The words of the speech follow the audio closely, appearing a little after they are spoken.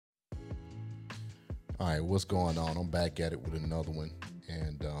All right, what's going on? I'm back at it with another one,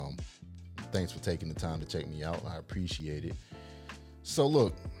 and thanks for taking the time to check me out. I appreciate it. So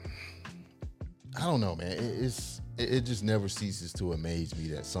look, I don't know, man. It just never ceases to amaze me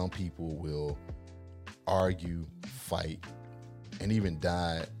that some people will argue, fight, and even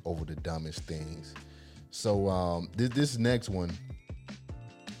die over the dumbest things. So this next one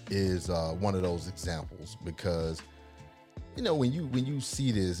is one of those examples because, you know, when you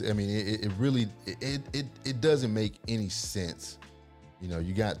see this, I mean, it really doesn't make any sense. You know,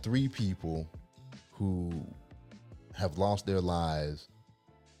 you got three people who have lost their lives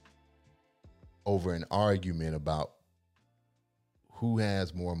over an argument about who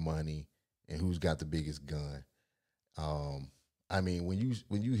has more money and who's got the biggest gun. I mean, when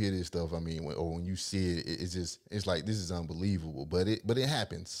you hear this stuff, I mean, when you see it, it's like, this is unbelievable, but it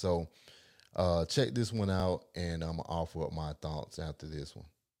happens. So check this one out, and I'm gonna offer up my thoughts after this one.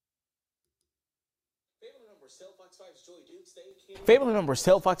 Family members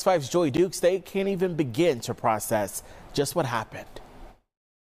tell Fox 5's Joy Dukes they can't even begin to process just what happened.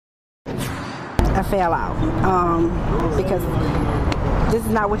 I fell out because this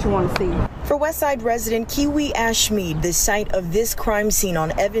is not what you want to see. For Westside resident Kiwi Ashmead, the site of this crime scene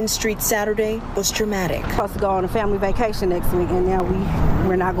on Evans Street Saturday was dramatic. Supposed to go on a family vacation next week, and now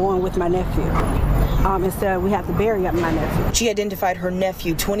we're not going with my nephew. Instead, we have to bury up my nephew. She identified her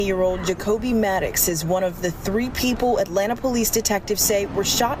nephew, 20-year-old Jacoby Maddox, as one of the three people Atlanta police detectives say were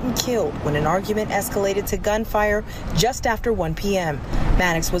shot and killed when an argument escalated to gunfire just after 1 p.m.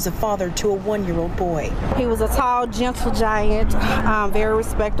 Maddox was a father to a 1-year-old boy. He was a tall, gentle giant, very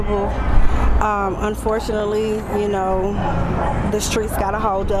respectable. Unfortunately, you know, the streets got a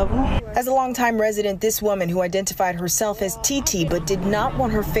hold of him. As a longtime resident, this woman, who identified herself as TT but did not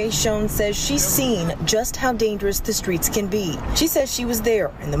want her face shown, says she's seen just how dangerous the streets can be. She says she was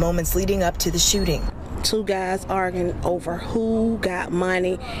there in the moments leading up to the shooting. Two guys arguing over who got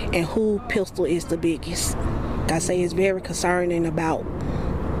money and who pistol is the biggest. I say it's very concerning about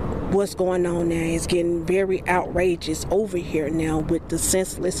what's going on now. It's getting very outrageous over here now with the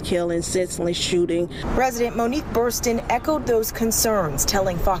senseless killing, senseless shooting. Resident Monique Burston echoed those concerns,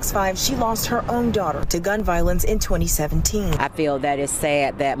 telling Fox 5 she lost her own daughter to gun violence in 2017. I feel that it's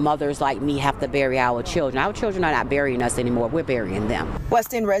sad that mothers like me have to bury our children. Our children are not burying us anymore. We're burying them.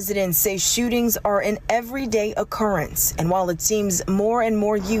 West End residents say shootings are an everyday occurrence, and while it seems more and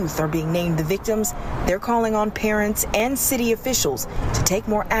more youth are being named the victims, they're calling on parents and city officials to take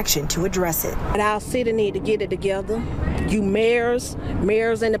more action to address it. But our city need to get it together. You mayors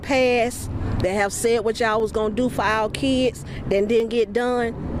in the past that have said what y'all was gonna do for our kids, then didn't get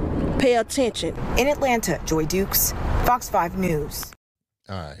done, pay attention. In Atlanta, Joy Dukes, Fox 5 News.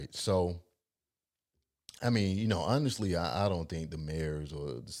 All right, so, I mean, you know, honestly, I don't think the mayors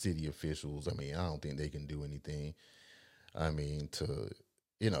or the city officials, I mean, I don't think they can do anything. I mean,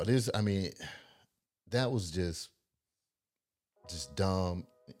 that was just dumb,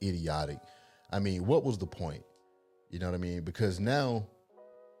 idiotic. I mean, what was the point? You know what I mean? Because now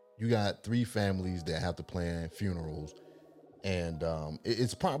you got three families that have to plan funerals, and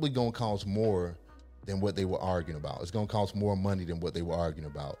it's probably going to cost more than what they were arguing about. It's going to cost more money than what they were arguing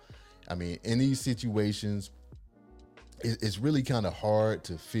about. I mean, in these situations, it's really kind of hard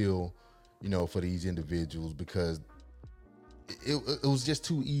to feel, you know, for these individuals, because it was just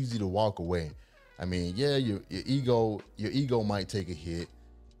too easy to walk away. I mean, yeah, your ego might take a hit,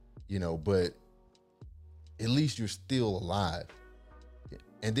 you know, but at least you're still alive.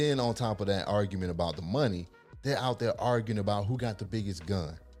 And then on top of that argument about the money, they're out there arguing about who got the biggest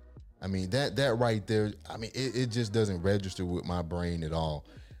gun. I mean, that right there, I mean, it just doesn't register with my brain at all.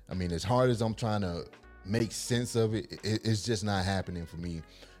 I mean, as hard as I'm trying to make sense of it, it's just not happening for me.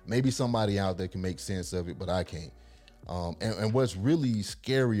 Maybe somebody out there can make sense of it, but I can't. And what's really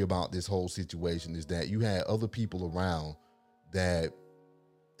scary about this whole situation is that you had other people around that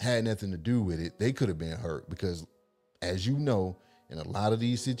had nothing to do with it. They could have been hurt because, as you know, in a lot of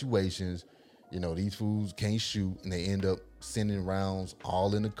these situations, you know, these fools can't shoot, and they end up sending rounds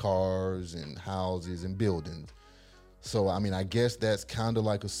all in the cars and houses and buildings. So, I mean, I guess that's kind of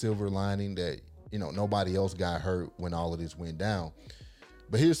like a silver lining that, you know, nobody else got hurt when all of this went down.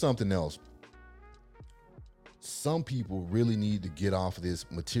 But here's something else. Some people really need to get off of this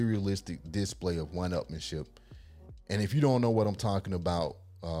materialistic display of one-upmanship. And if you don't know what I'm talking about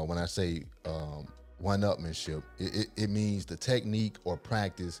when I say one-upmanship, it means the technique or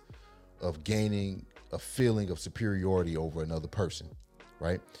practice of gaining a feeling of superiority over another person,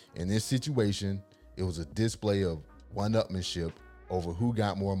 right? In this situation, it was a display of one-upmanship over who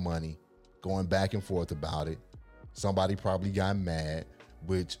got more money, going back and forth about it. Somebody probably got mad,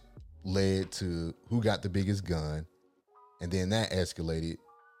 which led to who got the biggest gun, and then that escalated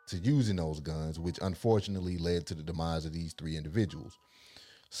to using those guns, which unfortunately led to the demise of these 3 individuals.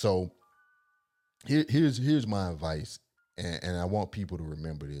 So here's my advice, and I want people to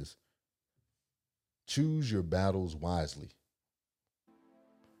remember this. Choose your battles wisely.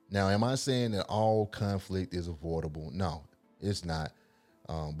 Now, am I saying that all conflict is avoidable? No, it's not.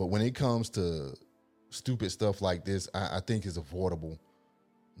 But when it comes to stupid stuff like this, I think it's avoidable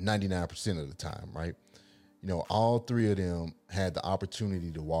 99% of the time, right? You know, all 3 of them had the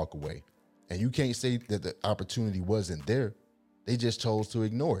opportunity to walk away. And you can't say that the opportunity wasn't there. They just chose to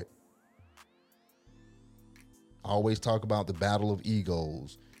ignore it. I always talk about the battle of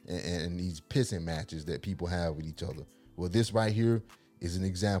egos and these pissing matches that people have with each other. Well, this right here is an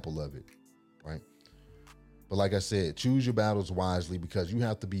example of it, right? But like I said, choose your battles wisely, because you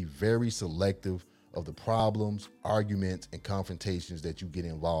have to be very selective of the problems, arguments, and confrontations that you get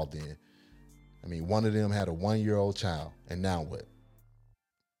involved in. I mean, one of them had a 1-year-old child, and now what?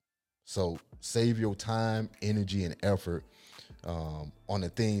 So save your time, energy, and effort on the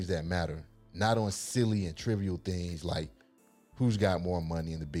things that matter, not on silly and trivial things like who's got more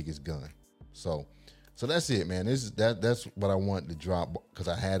money and the biggest gun. So that's it, man. That's what I wanted to drop, because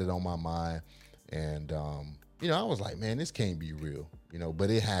I had it on my mind, and I was like, man, this can't be real, but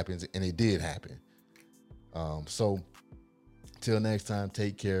it happens, and it did happen. So till next time,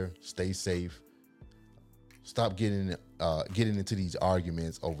 take care, stay safe, stop getting into these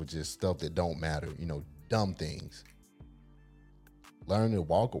arguments over just stuff that don't matter, dumb things. Learn to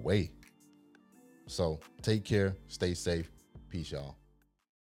walk away. So take care, stay safe. Peace, y'all.